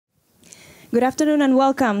Good afternoon and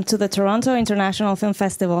welcome to the Toronto International Film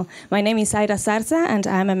Festival. My name is Aida Sarza and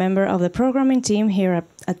I'm a member of the programming team here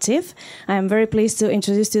at TIFF. I am very pleased to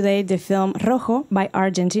introduce today the film ROJO by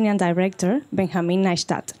Argentinian director Benjamín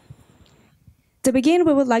Naishtat. To begin,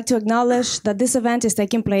 we would like to acknowledge that this event is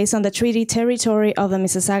taking place on the treaty territory of the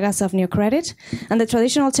Mississaugas of New Credit and the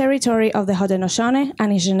traditional territory of the Haudenosaunee,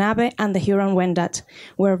 Anishinaabe, and the Huron-Wendat.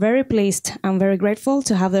 We're very pleased and very grateful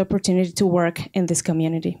to have the opportunity to work in this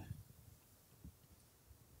community.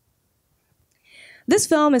 This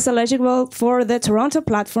film is eligible for the Toronto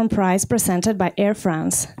Platform Prize presented by Air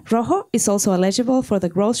France. ROJO is also eligible for the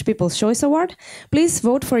Gross People's Choice Award. Please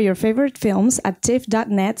vote for your favorite films at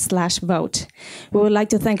tiff.net/vote. We would like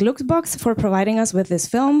to thank Luxbox for providing us with this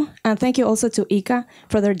film, and thank you also to ICA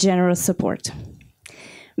for their generous support.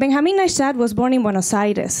 Benjamín Naishtat was born in Buenos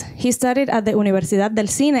Aires. He studied at the Universidad del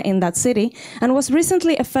Cine in that city and was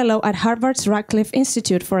recently a fellow at Harvard's Radcliffe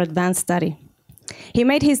Institute for Advanced Study. He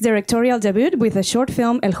made his directorial debut with the short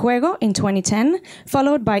film El Juego in 2010,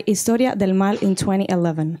 followed by Historia del Mal in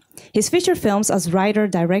 2011. His feature films as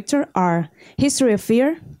writer-director are History of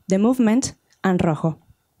Fear, The Movement, and ROJO.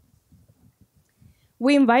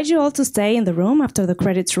 We invite you all to stay in the room after the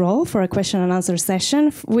credits roll for a question and answer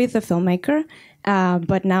session with the filmmaker.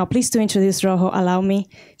 But now, please to introduce ROJO, allow me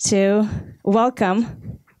to welcome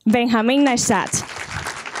Benjamín Naishtat.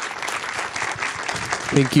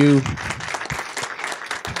 Thank you.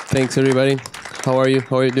 Thanks, everybody. How are you?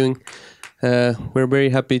 How are you doing? We're very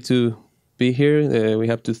happy to be here. We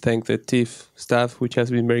have to thank the TIFF staff, which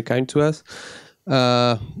has been very kind to us.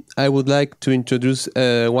 I would like to introduce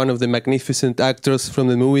one of the magnificent actors from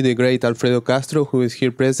the movie, the great Alfredo Castro, who is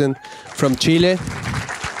here present from Chile.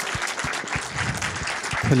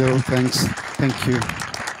 Hello, thanks. Thank you.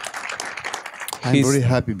 I'm very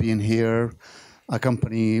happy being here,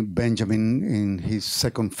 accompany Benjamin in his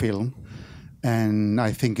second film. And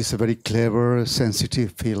I think it's a very clever,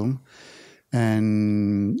 sensitive film.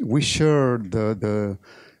 And we share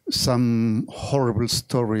some horrible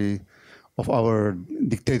story of our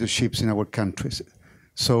dictatorships in our countries.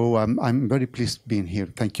 So I'm very pleased being here.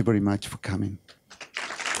 Thank you very much for coming.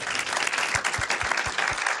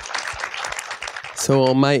 So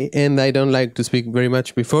on my end, I don't like to speak very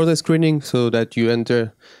much before the screening so that you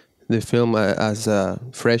enter the film as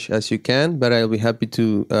fresh as you can, but I'll be happy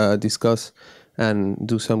to discuss and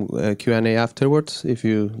do some Q&A afterwards if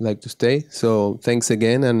you like to stay. So thanks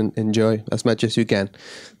again and enjoy as much as you can.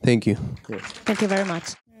 Thank you. Thank you very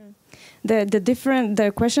much.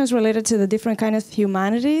 The questions related to the different kind of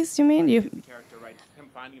humanities, you mean? The character, right? Him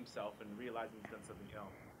finding himself and realizing he's done something else.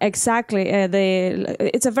 Exactly.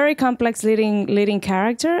 It's a very complex leading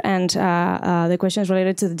character, and the questions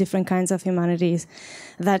related to the different kinds of humanities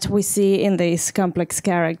that we see in this complex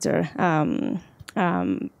character,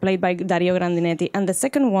 played by Dario Grandinetti. And the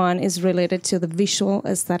second one is related to the visual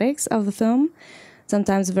aesthetics of the film,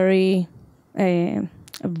 sometimes very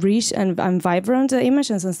rich and vibrant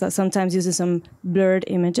images, and sometimes uses some blurred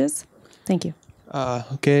images. Thank you.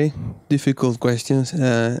 Okay, difficult questions.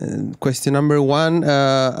 Question number one,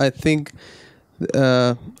 I think,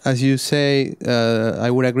 as you say,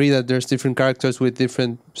 I would agree that there's different characters with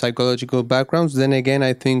different psychological backgrounds. Then again,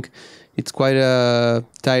 I think it's quite a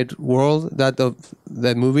tight world, that of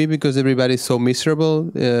that movie, because everybody's so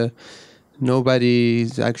miserable. Nobody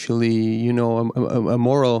is actually, you know, a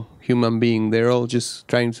moral human being. They're all just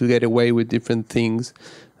trying to get away with different things.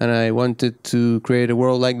 And I wanted to create a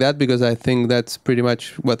world like that because I think that's pretty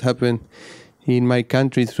much what happened in my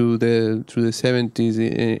country through the 70s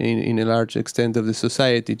in a large extent of the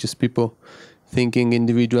society. Just people thinking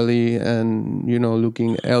individually and, you know,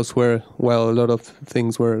 looking elsewhere while a lot of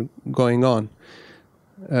things were going on.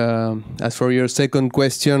 As for your second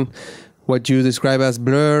question, what you describe as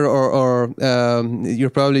blur, or you're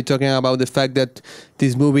probably talking about the fact that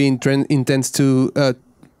this movie intends to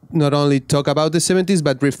not only talk about the 70s,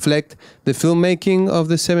 but reflect the filmmaking of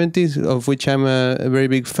the 70s, of which I'm a very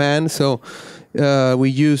big fan. So we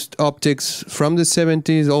used optics from the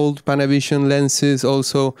 70s, old Panavision lenses.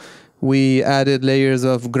 Also, we added layers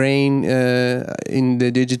of grain in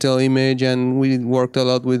the digital image, and we worked a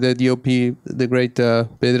lot with the DOP. The great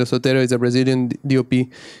Pedro Sotero is a Brazilian DOP,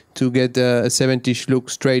 to get a 70s look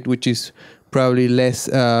straight, which is probably less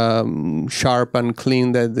sharp and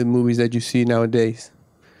clean than the movies that you see nowadays.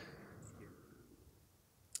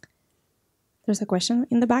 There's a question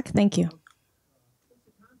in the back. Thank you.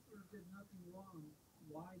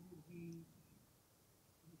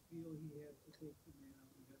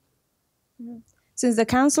 Since the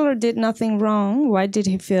counselor did nothing wrong, why did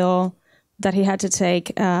he feel that he had to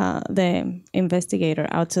take the investigator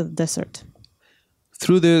out to the desert?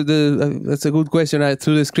 through that's a good question.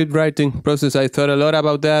 Through the script writing process, I thought a lot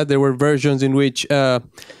about that. There were versions in which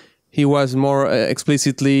he was more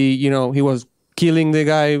explicitly, he was killing the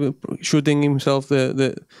guy, shooting himself,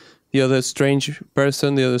 the other strange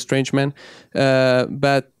person, the other strange man.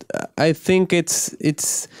 But I think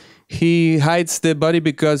it's he hides the body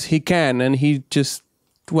because he can, and he just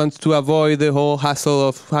wants to avoid the whole hassle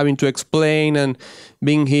of having to explain and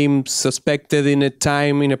being him suspected in a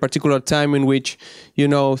particular time in which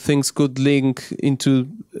things could link into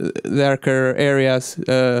darker areas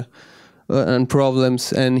and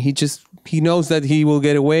problems, and he knows that he will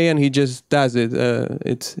get away, and he just does it.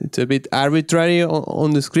 It's a bit arbitrary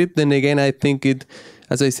on the script. Then again, I think it,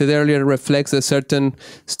 as I said earlier, reflects a certain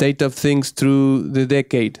state of things through the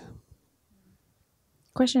decade.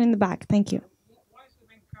 Question in the back. Thank you.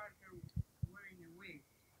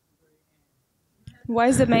 Why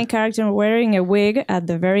is the main character wearing a wig at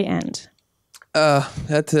the very end?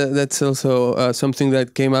 That's also something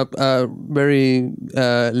that came up very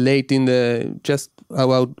late just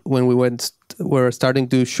about when we were starting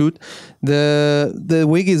to shoot. The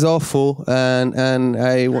wig is awful, and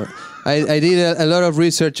I did a lot of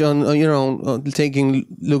research on taking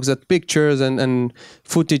looks at pictures and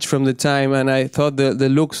footage from the time, and I thought the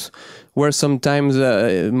looks were sometimes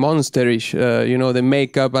monsterish, the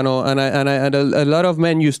makeup and all, and a lot of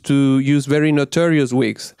men used to use very notorious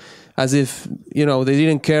wigs, as if they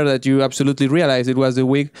didn't care that you absolutely realized it was a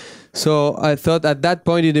wig. So I thought at that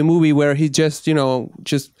point in the movie where he just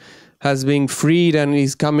has been freed and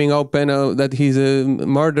he's coming open that he's a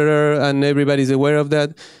murderer and everybody's aware of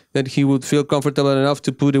that he would feel comfortable enough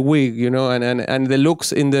to put a wig, and the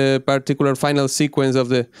looks in the particular final sequence of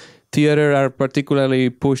the theater are particularly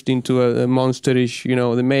pushed into a monsterish,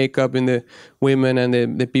 the makeup in the women and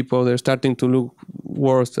the people, they're starting to look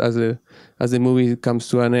worse as the movie comes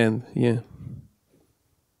to an end. Yeah.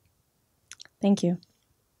 Thank you.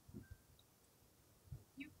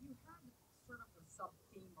 You had sort of a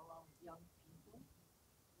sub-theme around young people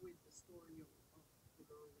with the story of the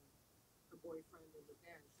girl and her boyfriend and the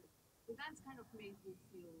dance. The dance kind of made me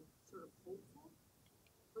feel sort of hopeful,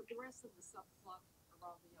 but the rest of the subplot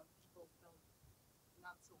around the young people felt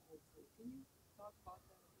not so hopeful. Can you talk about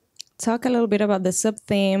that a bit? Talk a little bit about the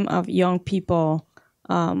sub-theme of young people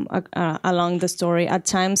along the story. At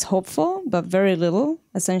times hopeful, but very little,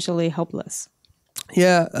 essentially hopeless.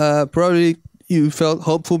 Yeah, probably you felt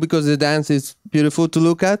hopeful because the dance is beautiful to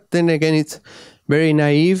look at. Then again, it's very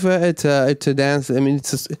naive. It's a dance. I mean,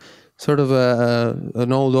 it's sort of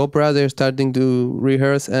an old opera. They're starting to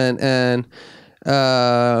rehearse, and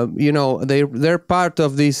they're part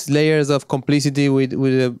of these layers of complicity with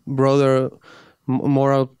a broader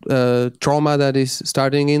moral trauma that is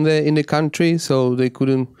starting in the country. So they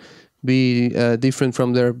couldn't be different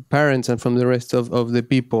from their parents and from the rest of the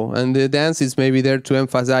people. And the dance is maybe there to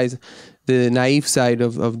emphasize the naive side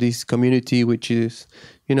of this community, which is,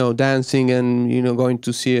 dancing and, going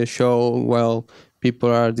to see a show while people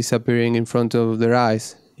are disappearing in front of their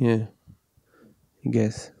eyes. Yeah, I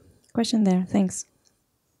guess. Question there. Thanks.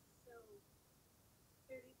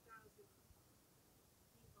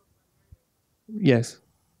 Yes.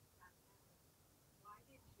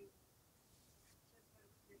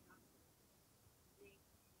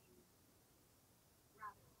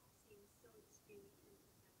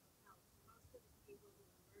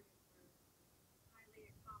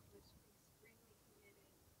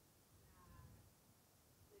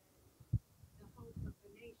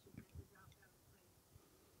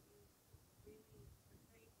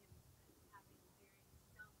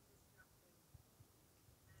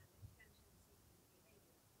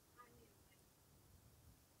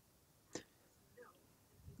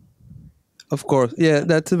 Of course. Yeah,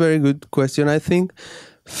 that's a very good question, I think.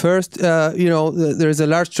 First, there's a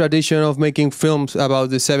large tradition of making films about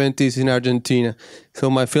the 70s in Argentina. So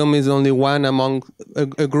my film is only one among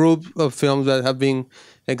a group of films that have been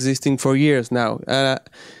existing for years now.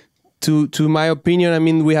 To my opinion, I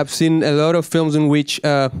mean, we have seen a lot of films in which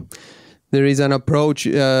there is an approach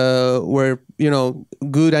where,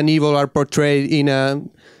 good and evil are portrayed in a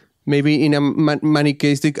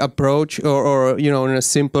manichaeistic approach or in a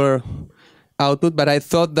simpler output, but I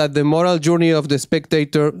thought that the moral journey of the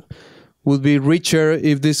spectator would be richer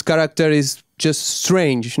if this character is just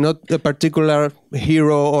strange, not a particular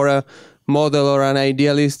hero or a model or an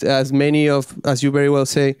idealist, as you very well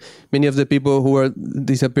say, many of the people who were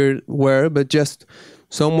disappeared were, but just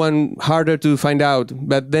someone harder to find out.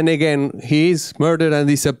 But then again, he is murdered and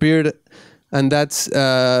disappeared, and that's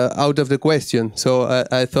out of the question. So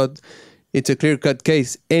I thought it's a clear-cut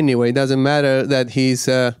case anyway. It doesn't matter that he's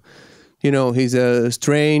he's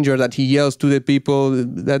strange or that he yells to the people.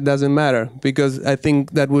 That doesn't matter, because I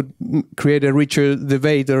think that would create a richer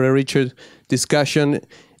debate or a richer discussion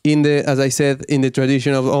in the, as I said, in the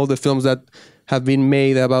tradition of all the films that have been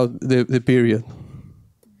made about the period.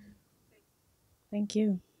 Thank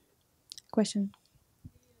you. Question.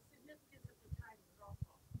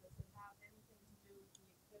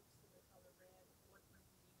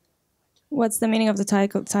 What's the meaning of the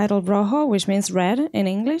title Rojo, which means red in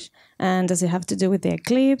English? And does it have to do with the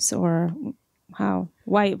eclipse, or how?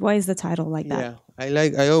 Why is the title like that?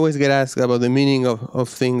 Yeah, I always get asked about the meaning of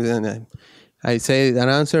things, and I say an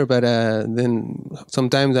answer, but then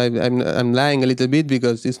sometimes I'm lying a little bit,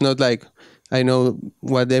 because it's not like I know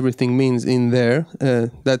what everything means in there.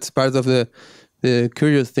 That's part of the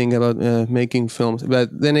curious thing about making films. But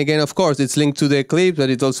then again, of course, it's linked to the eclipse, but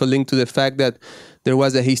it's also linked to the fact that there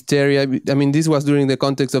was a hysteria. I mean, this was during the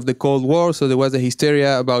context of the Cold War, so there was a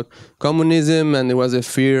hysteria about communism, and there was a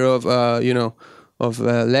fear of,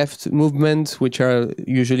 left movements, which are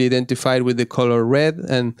usually identified with the color red,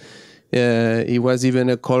 and it was even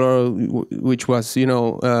a color which was,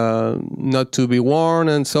 not to be worn,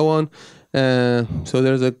 and so on. So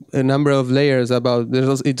there's a number of layers about.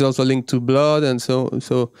 It's also linked to blood, and so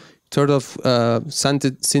sort of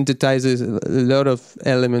synthesizes a lot of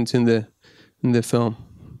elements in the film.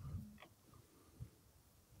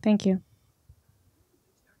 Thank you.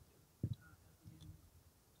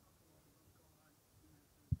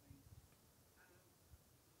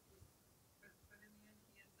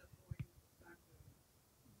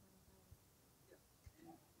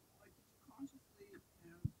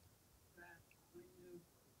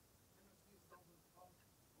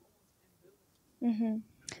 Mm-hmm.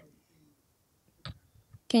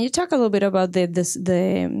 Can you talk a little bit about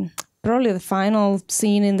probably the final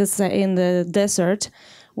scene in the desert,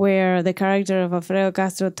 where the character of Alfredo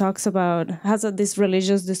Castro has this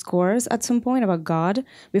religious discourse at some point about God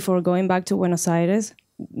before going back to Buenos Aires?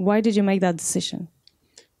 Why did you make that decision?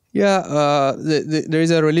 Yeah, there is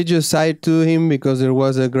a religious side to him, because there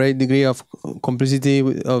was a great degree of complicity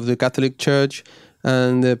of the Catholic Church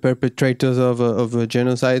and the perpetrators of a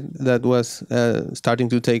genocide that was starting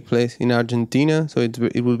to take place in Argentina. So it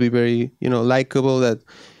would be very likable that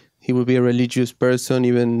he would be a religious person,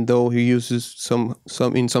 even though he uses some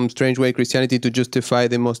in some strange way Christianity to justify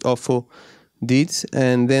the most awful deeds.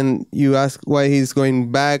 And then you ask why he's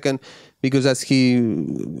going back, and because as he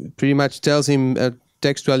pretty much tells him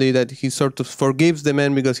textually, that he sort of forgives the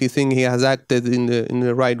man because he thinks he has acted in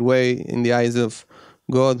the right way in the eyes of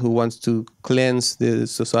God, who wants to cleanse the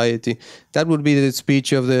society. That would be the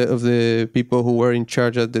speech of the people who were in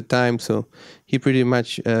charge at the time. So he pretty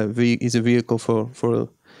much is a vehicle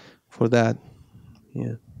for that.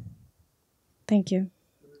 Yeah. Thank you.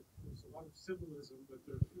 There's a lot of symbolism, but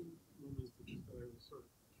there are a few moments that I was sort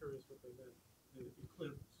of curious what they meant. The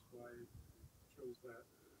eclipse, why it chose that.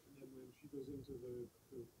 And then when she goes into the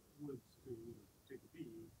woods to take a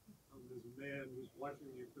pee, there's a man who's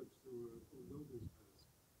watching the eclipse through a wilderness fence.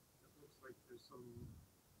 It looks like there's something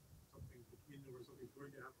between them, or something's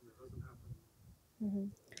going to happen that doesn't happen. Mm-hmm.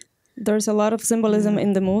 There's a lot of symbolism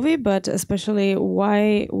in the movie, but especially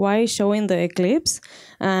why showing the eclipse,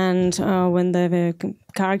 and when the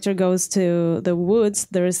character goes to the woods,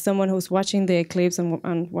 there is someone who's watching the eclipse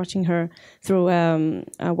and watching her through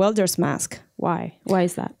a welder's mask. Why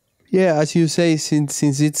is that? Yeah, as you say, since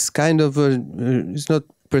it's kind of it's not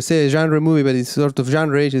per se a genre movie, but it's sort of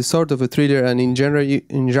genre. It's sort of a thriller, and in genre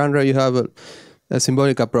you have a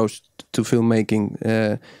symbolic approach to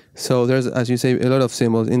filmmaking. So there's, as you say, a lot of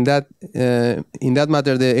symbols in that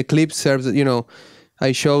matter. The eclipse serves.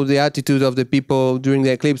 I show the attitude of the people during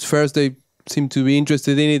the eclipse. First, they seem to be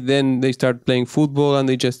interested in it. Then they start playing football, and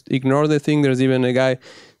they just ignore the thing. There's even a guy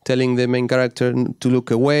telling the main character to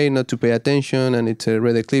look away, not to pay attention, and it's a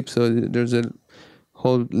red eclipse. So there's a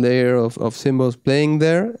whole layer of symbols playing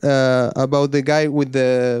there. About the guy with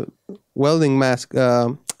the welding mask,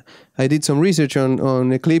 I did some research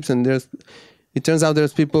on eclipse, and it turns out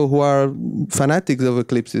there's people who are fanatics of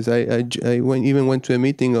eclipses. I even went to a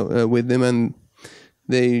meeting with them, and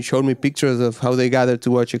they showed me pictures of how they gather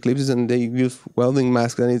to watch eclipses, and they use welding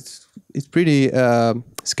masks, and it's pretty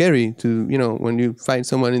scary to when you find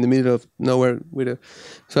someone in the middle of nowhere with a.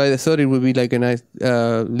 So I thought it would be like a nice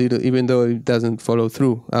little, even though it doesn't follow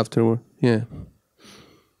through afterward. Yeah.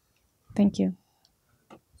 Thank you.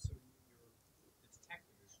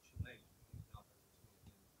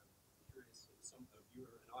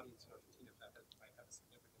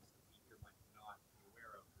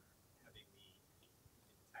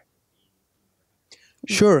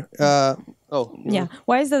 Sure. Oh, Yeah.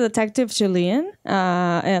 Why is the detective Chilean?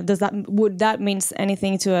 Would that mean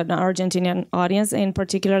anything to an Argentinian audience in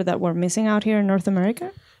particular that we're missing out here in North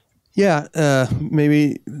America? Yeah,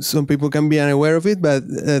 maybe some people can be unaware of it, but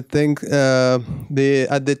I think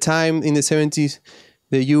at the time in the 70s,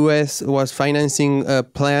 the U.S. was financing a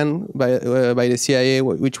plan by the CIA,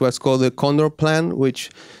 which was called the Condor Plan, which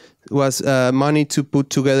was money to put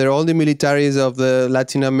together all the militaries of the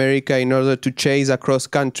Latin America in order to chase across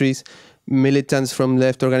countries militants from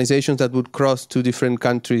left organizations that would cross to different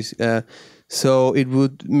countries. So it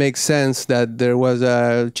would make sense that there was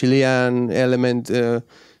a Chilean element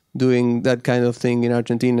doing that kind of thing in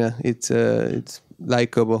Argentina. It's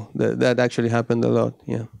likable. That actually happened a lot.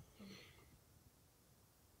 Yeah.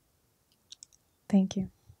 Thank you.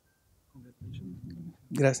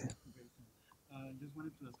 Gracias. Just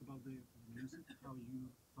wanted to ask about the music, how you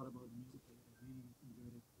thought about the music. I really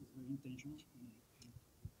enjoyed it. It's very intentional.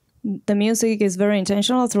 The music is very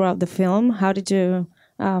intentional throughout the film. How did you?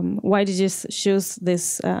 Why did you choose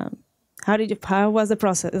this? How was the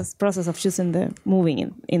process of choosing the movie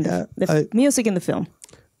in the music in the film?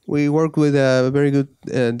 We worked with a very good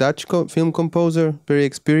Dutch film composer, very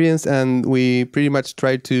experienced, and we pretty much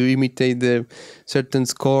tried to imitate the certain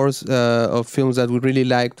scores of films that we really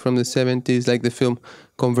liked from the 70s, like the film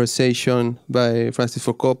Conversation by Francis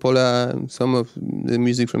Ford Coppola, and some of the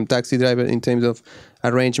music from Taxi Driver in terms of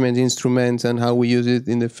arrangement, instruments, and how we use it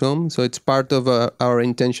in the film. So it's part of our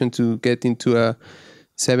intention to get into a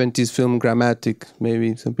 70s film grammatic.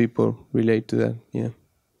 Maybe some people relate to that, yeah.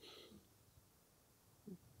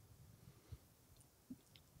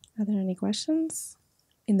 Are there any questions?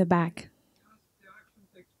 In the back. The action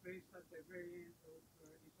takes place at the very end of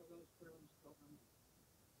Isabel's government.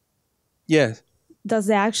 Yes. Does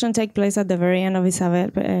the action take place at the very end of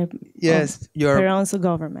Isabel? Yes, Perón's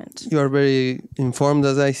government. You are very informed,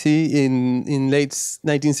 as I see. In late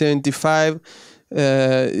 1975,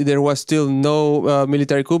 there was still no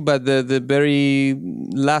military coup, but the very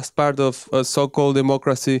last part of a so-called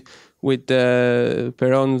democracy with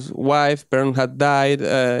Perón's wife. Perón had died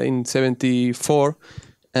in 74,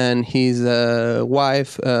 and his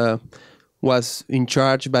wife was in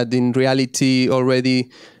charge, but in reality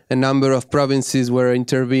already a number of provinces were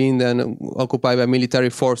intervened and occupied by military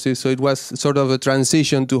forces. So it was sort of a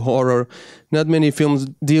transition to horror. Not many films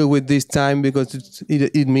deal with this time because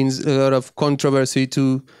it means a lot of controversy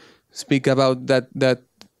to speak about that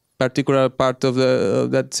particular part of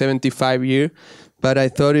that 75 year. But I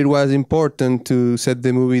thought it was important to set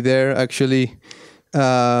the movie there. Actually,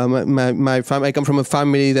 I come from a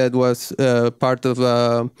family that was part of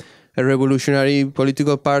a revolutionary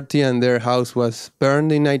political party, and their house was burned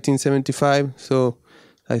in 1975. So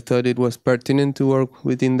I thought it was pertinent to work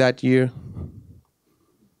within that year.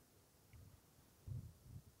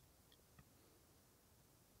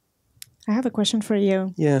 I have a question for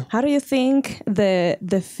you. Yeah. How do you think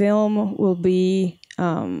the film will be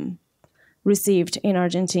received in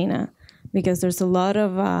Argentina? Because there's a lot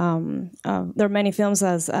of there are many films,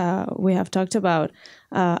 as we have talked about,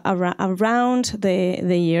 around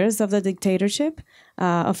the years of the dictatorship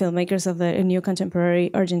of filmmakers of the new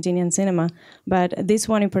contemporary Argentinian cinema. But this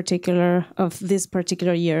one in particular, of these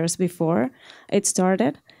particular years before it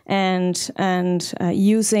started, and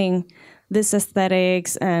using this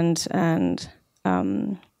aesthetics and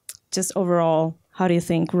just overall, how do you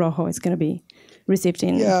think ROJO is going to be received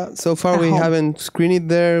in? Yeah, so far we haven't screened it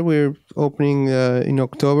there. We're opening in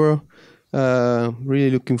October.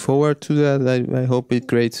 Really looking forward to that. I hope it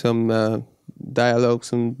creates some dialogue,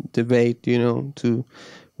 some debate. We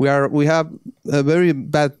have a very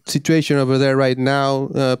bad situation over there right now,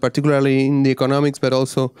 particularly in the economics, but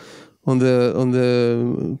also on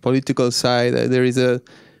the political side. There is a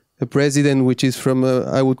president which is from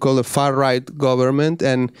I would call a far right government,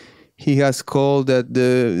 and he has called that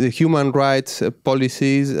the human rights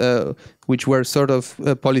policies, which were sort of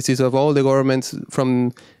policies of all the governments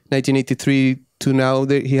from 1983 to now,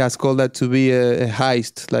 he has called that to be a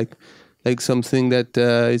heist, like something that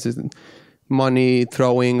is money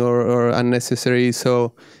throwing or unnecessary.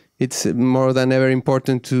 So it's more than ever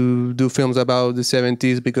important to do films about the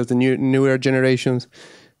 70s because the newer generations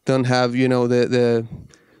don't have, the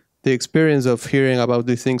experience of hearing about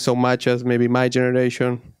these things so much as maybe my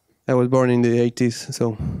generation. I was born in the 80s,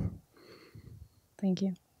 so. Thank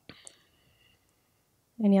you.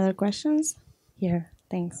 Any other questions? Here,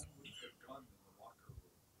 thanks.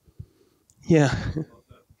 Yeah.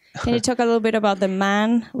 Can you talk a little bit about the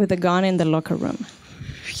man with the gun in the locker room?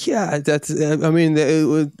 Yeah, that's. It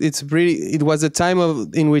was a time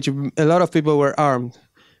in which a lot of people were armed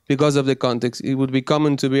because of the context. It would be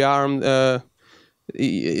common to be armed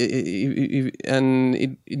and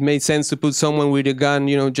it made sense to put someone with a gun,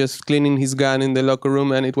 just cleaning his gun in the locker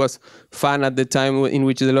room, and it was fun at the time in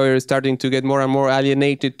which the lawyer is starting to get more and more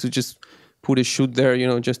alienated to just put a shoot there,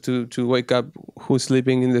 just to wake up who's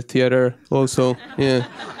sleeping in the theater also. Yeah.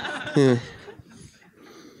 Yeah.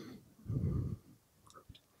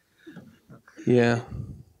 Yeah.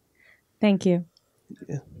 Thank you.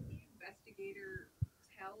 Yeah. Investigator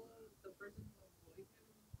tell the person who employed him his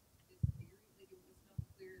theory? Like, it was not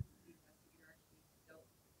clear that the investigator actually dealt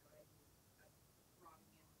with the guy who brought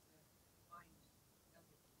him in to find evidence.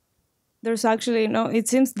 There's actually no, it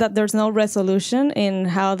seems that there's no resolution in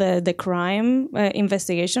how the crime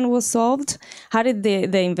investigation was solved. How did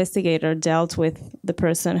the investigator dealt with the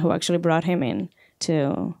person who actually brought him in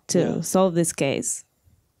to solve this case?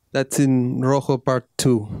 That's in ROJO Part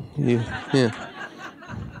 2. Yeah.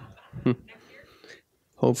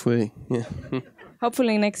 Hopefully, yeah.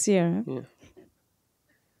 Hopefully next year. Yeah.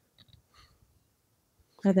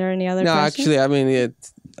 Are there any other No, questions? actually, I mean,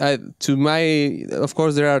 to my, of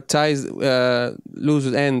course, there are ties,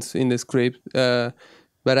 loose ends in the script,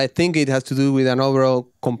 but I think it has to do with an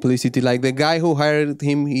overall complicity. Like the guy who hired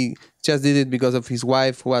him, he just did it because of his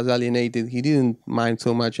wife who was alienated. He didn't mind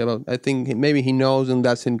so much about. I think maybe he knows and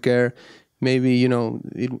doesn't care. Maybe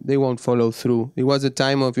they won't follow through. It was a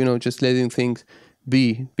time of just letting things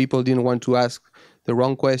be. People didn't want to ask the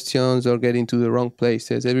wrong questions or get into the wrong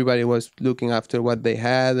places. Everybody was looking after what they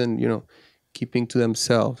had and keeping to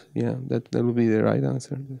themselves. Yeah, that would be the right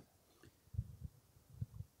answer.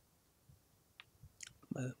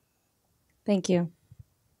 Thank you.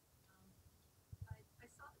 I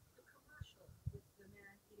saw the commercial with the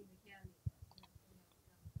man eating the candy.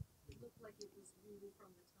 It looked like it was really from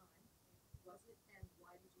the time. Was it, and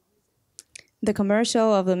why did you use it? The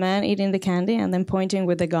commercial of the man eating the candy and then pointing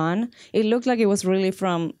with the gun, it looked like it was really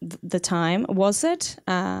from the time. Was it?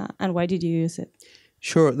 And why did you use it?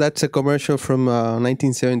 Sure, that's a commercial from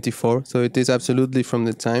 1974, so it is absolutely from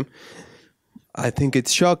the time. I think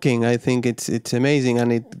it's shocking. I think it's amazing,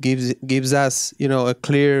 and it gives us a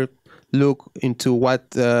clear look into what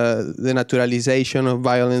the naturalization of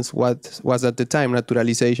violence was at the time.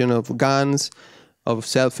 Naturalization of guns, of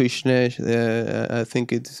selfishness. I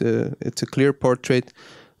think it's a clear portrait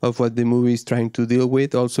of what the movie is trying to deal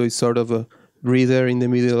with. Also, it's sort of a breather in the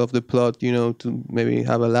middle of the plot, to maybe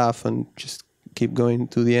have a laugh and just keep going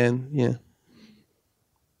to the end. Yeah.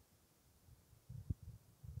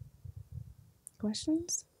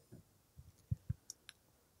 Questions?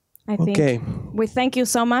 I think Okay. we thank you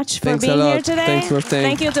so much for Thanks a being lot. here today. Thanks for staying.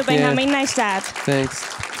 Thank you to Benjamín Naishtat. Thanks.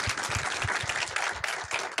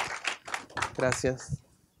 Gracias.